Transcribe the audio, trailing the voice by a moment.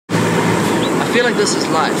feel like this is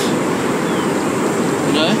life.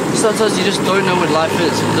 You know? Sometimes you just don't know what life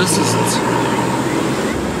is. This isn't.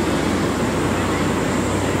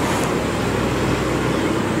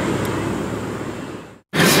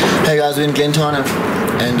 Hey guys, we're in Glentana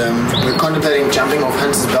and we're contemplating jumping off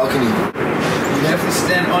Hans's balcony. You have to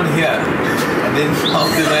stand on here and then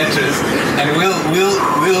hold the mattress, and we'll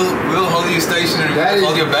hold you stationary and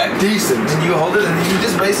hold your back. Decent. And you hold it, and then you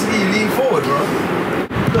just basically lean forward, bro.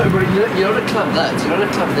 No, bro, you don't want to club that. You don't want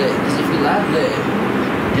to club there, because if you land there,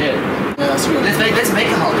 yeah. Yeah, that's good. Let's make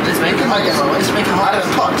a helmet. Let's make a helmet. Let's make a helmet. Out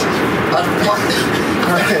of pot. Out of pot.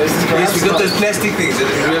 Okay, let's go. Yes, we got those plastic things that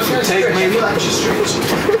we have to take, maybe.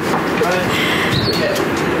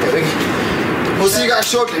 Okay. We'll see you guys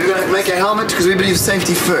shortly. We're going to make a helmet because we believe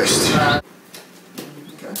safety first. Okay.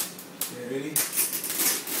 Yeah, ready? It's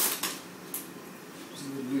a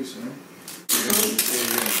bit loose, man.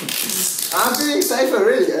 I'm feeling safer,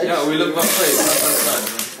 really. Eh? Yeah, we look one way, side by side.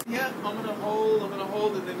 Yeah, I'm gonna hold,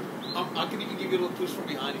 and then I can even give you a little push from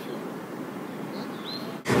behind if you want.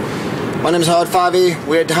 My name is Howard 5E.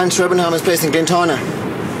 We're at Hans Schopenhauer's place in Glentana.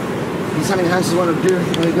 There's something Hans has wanted to do,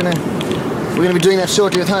 and we're gonna be doing that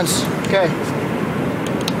shortly with Hans. Okay.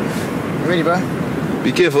 You ready, bro?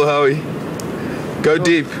 Be careful, Howie. Go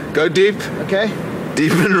deep. Go deep. Okay.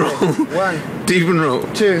 Deep and roll. 1, Deep and roll.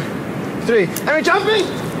 2, 3. And we're jumping!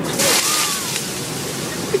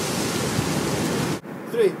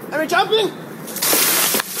 3. And we're jumping!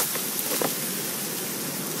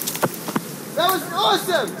 That was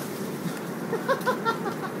awesome!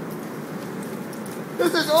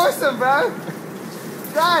 This is awesome, bro!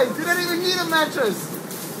 Guys, you don't even need a mattress!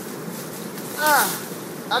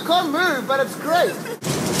 I can't move, but it's great!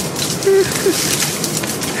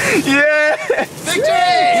 Yeah! Victory!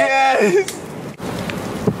 Yes!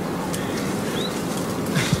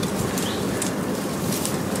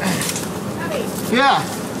 Yeah!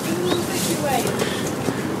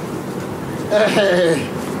 Hey!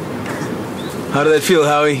 How did that feel,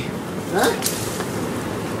 Howie? Huh?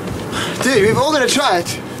 Dude, we've all got to try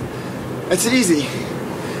it. It's easy.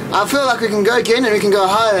 I feel like we can go again and we can go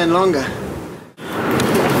higher and longer.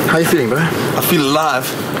 How you feeling, bro? I feel alive.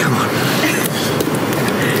 Come on.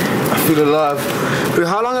 I feel alive. Bro,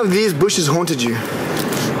 how long have these bushes haunted you?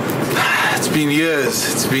 It's been years.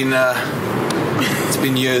 It's been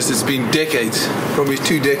years. It's been decades. Probably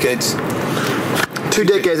 2 decades. 2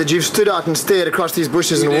 decades that you've stood out and stared across these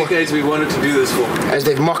bushes 2 and decades we wanted to do this for. as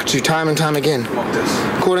they've mocked you time and time again. Mocked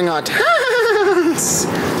us. Calling out, Hans!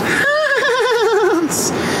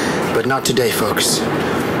 Hans! But not today, folks.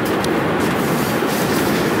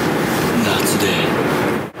 Not today.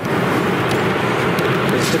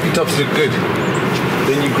 The tippy tops look good.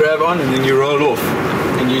 Then you grab on and then you roll off.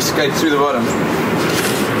 And you skate through the bottom.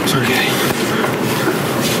 It's okay.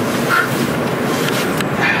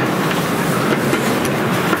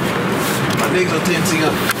 My legs are tensing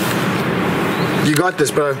up. You got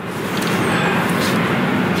this, bro.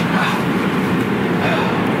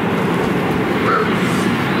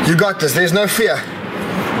 You got this. There's no fear.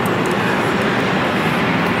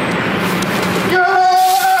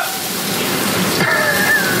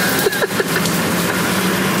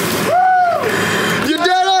 You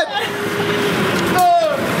did it!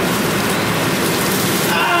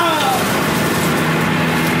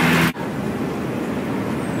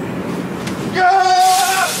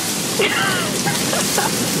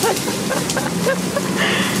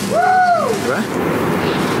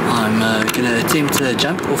 I'm going to attempt to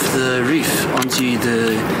jump off the roof onto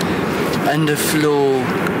the underfloor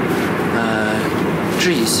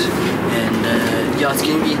trees, and yeah, it's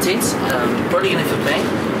going to be intense. Probably going to feel pain,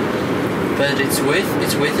 but it's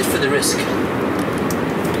worth it for the risk.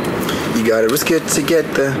 You gotta risk it to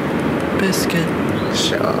get the Biscuit.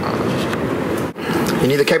 shot. You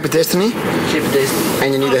need the Cape of Destiny, Shape of Destiny.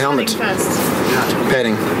 and you need the helmet.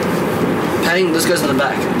 Padding. Padding, this goes on the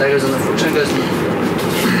back. That goes on the front. That goes on the...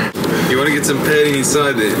 You want to get some padding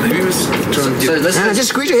inside there. Maybe let's try and So get... let's Just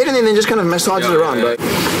squeeze your head in and then just kind of massage it around, bro.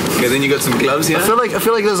 Okay, then you got some gloves here? I feel like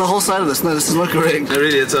there's a whole side of this. No, this is not correct. No,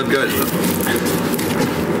 really, that's how it goes.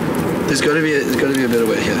 There's got to be a better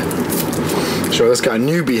way here. Sure, this guy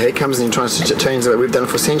newbie, hey, comes and tries to change the way we've done it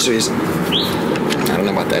for centuries. I don't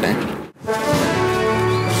know about that, eh?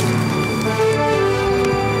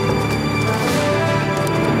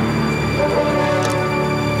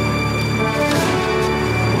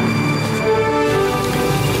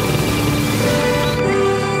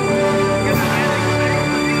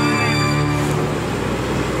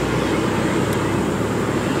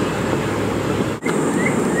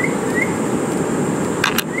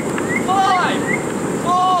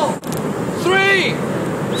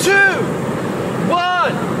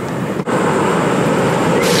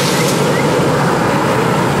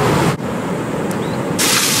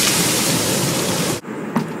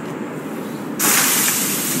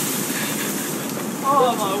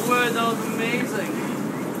 word, that was amazing.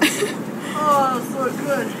 Oh, that was so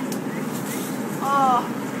good. Oh,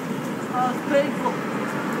 that was painful.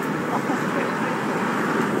 Oh, that's painful.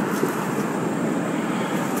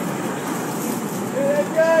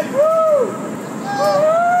 Good. Woo!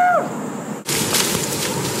 Woo!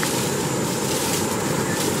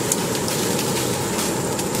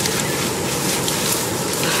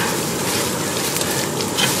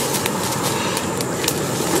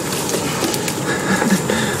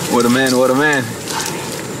 What a man, what a man.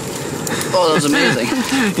 Oh, that was amazing.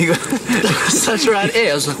 He got Such rad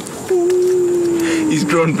air. I was like, he's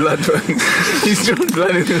drawn blood. He's drawn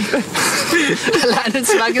blood in his face.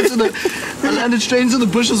 I landed straight into the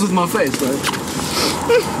bushes with my face, bro. I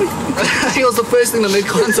think it was the first thing that made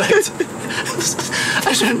contact.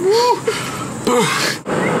 I just went, woo!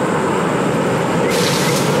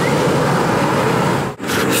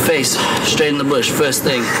 Face straight in the bush, first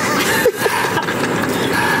thing.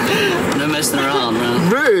 No messing around, man.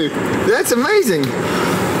 Bro, that's amazing.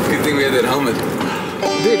 Good thing we had that helmet.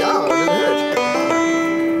 Dude, oh, it hurt.